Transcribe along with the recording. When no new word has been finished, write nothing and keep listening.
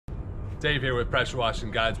Dave here with Pressure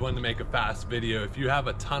Washing Guides. Wanted to make a fast video. If you have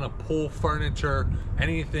a ton of pool furniture,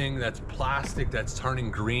 anything that's plastic that's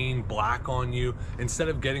turning green, black on you, instead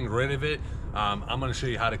of getting rid of it, I'm going to show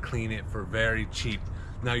you how to clean it for very cheap.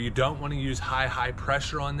 Now, you don't want to use high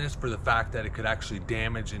pressure on this for the fact that it could actually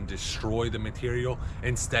damage and destroy the material.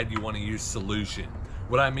 Instead, you want to use solution.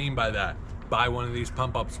 What I mean by that, buy one of these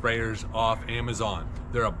pump up sprayers off Amazon.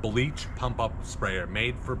 They're a bleach pump up sprayer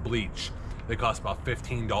made for bleach. They cost about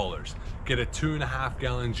 $15. Get a 2.5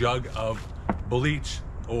 gallon jug of bleach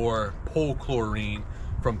or Pool Chlorine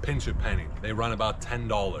from Pinch a Penny. They run about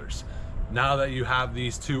 $10. Now that you have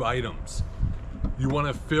these two items, you want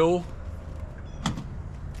to fill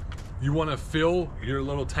your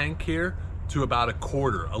little tank here to about a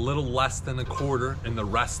quarter, a little less than a quarter, and the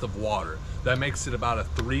rest of water. That makes it about a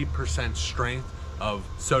 3% strength of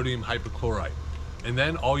sodium hypochlorite. And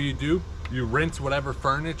then all you do, you rinse whatever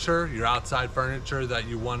furniture, your outside furniture that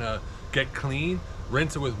you want to get clean,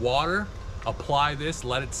 rinse it with water, apply this,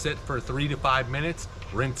 let it sit for 3 to 5 minutes,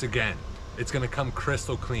 rinse again. It's going to come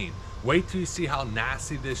crystal clean. Wait till you see how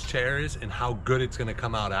nasty this chair is and how good it's going to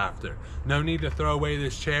come out after. No need to throw away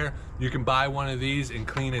this chair. You can buy one of these and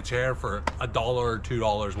clean a chair for $1 or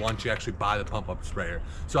 $2 once you actually buy the pump up sprayer.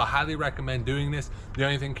 So I highly recommend doing this. The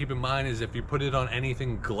only thing to keep in mind is if you put it on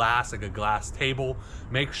anything glass, like a glass table,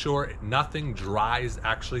 make sure nothing dries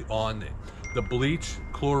actually on it. The bleach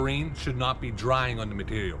chlorine should not be drying on the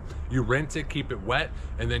material. You rinse it, keep it wet,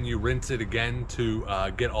 and then you rinse it again to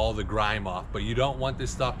get all the grime off. But you don't want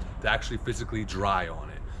this stuff to actually physically dry on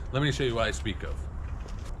it. Let me show you what I speak of.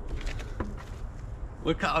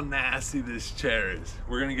 Look how nasty this chair is.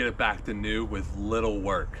 We're gonna get it back to new with little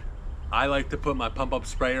work. I like to put my pump up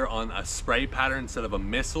sprayer on a spray pattern instead of a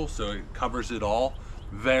missile, so it covers it all.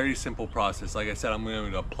 Very simple process. Like I said, I'm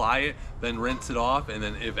going to apply it, then rinse it off, and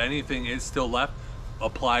then if anything is still left,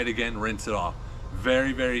 apply it again, rinse it off.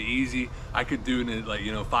 Very easy. I could do it like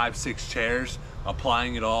 5-6 chairs,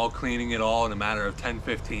 applying it all, cleaning it all in a matter of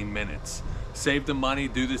 10-15 minutes. Save the money,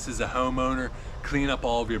 do this as a homeowner, clean up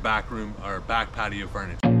all of your back room or back patio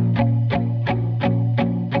furniture.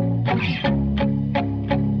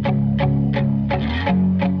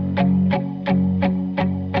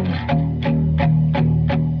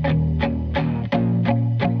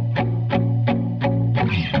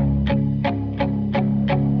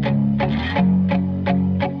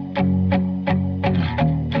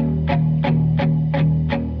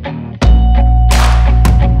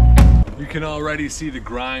 You can already see the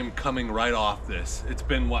grime coming right off this. It's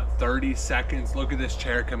been what, 30 seconds? Look at this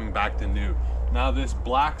chair coming back to new. Now this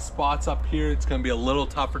black spots up here, it's gonna be a little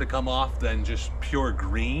tougher to come off than just pure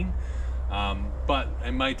green, but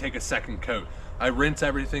it might take a second coat. I rinse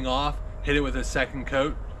everything off, hit it with a second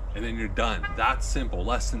coat, and then you're done. That's simple,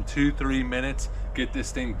 less than 2-3 minutes. Get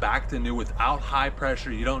this thing back to new without high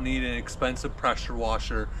pressure. You don't need an expensive pressure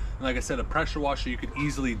washer. And like I said, a pressure washer, you could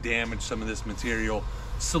easily damage some of this material.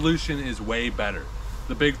 Solution is way better.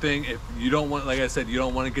 The big thing, if you don't want, like I said, you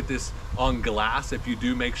don't want to get this on glass. If you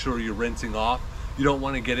do, make sure you're rinsing off. You don't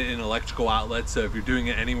want to get it in electrical outlets. So if you're doing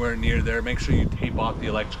it anywhere near there, make sure you tape off the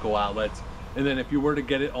electrical outlets. And then if you were to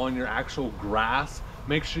get it on your actual grass,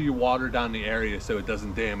 make sure you water down the area so it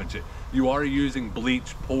doesn't damage it. You are using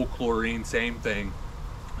bleach, Pool Chlorine, same thing.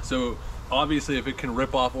 So obviously if it can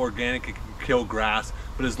rip off organic, it can kill grass.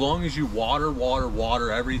 But as long as you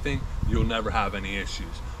water everything, you'll never have any issues.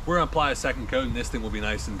 We're gonna apply a second coat and this thing will be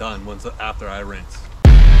nice and done once after I rinse.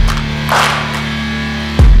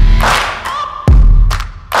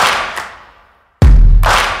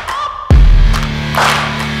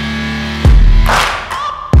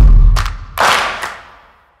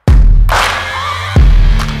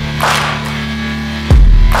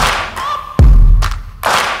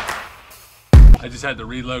 I just had to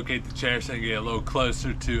relocate the chair so I can get a little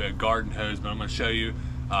closer to a garden hose, but I'm going to show you.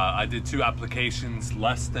 I did 2 applications,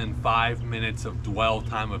 less than 5 minutes of dwell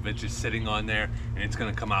time of it just sitting on there, and it's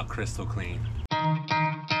going to come out crystal clean.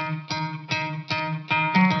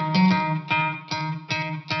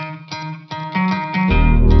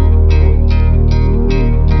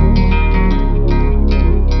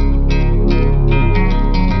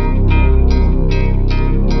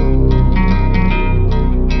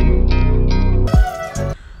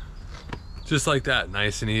 Just like that,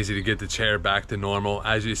 nice and easy to get the chair back to normal.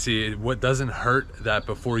 As you see, what doesn't hurt that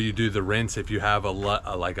before you do the rinse, if you have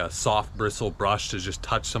like a soft bristle brush to just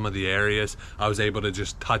touch some of the areas, I was able to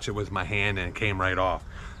just touch it with my hand and it came right off.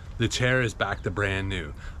 The chair is back to brand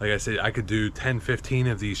new. Like I said, I could do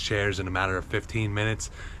 10-15 of these chairs in a matter of 15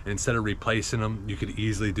 minutes. Instead of replacing them, you could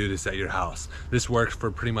easily do this at your house. This works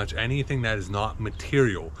for pretty much anything that is not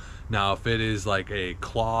material. Now, if it is like a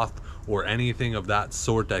cloth or anything of that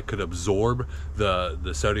sort that could absorb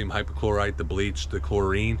the sodium hypochlorite, the bleach, the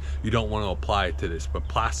chlorine, you don't want to apply it to this. But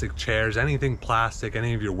plastic chairs, anything plastic,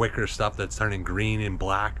 any of your wicker stuff that's turning green and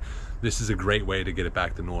black, this is a great way to get it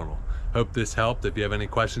back to normal. Hope this helped. If you have any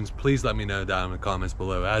questions, please let me know down in the comments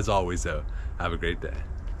below. As always though, have a great day.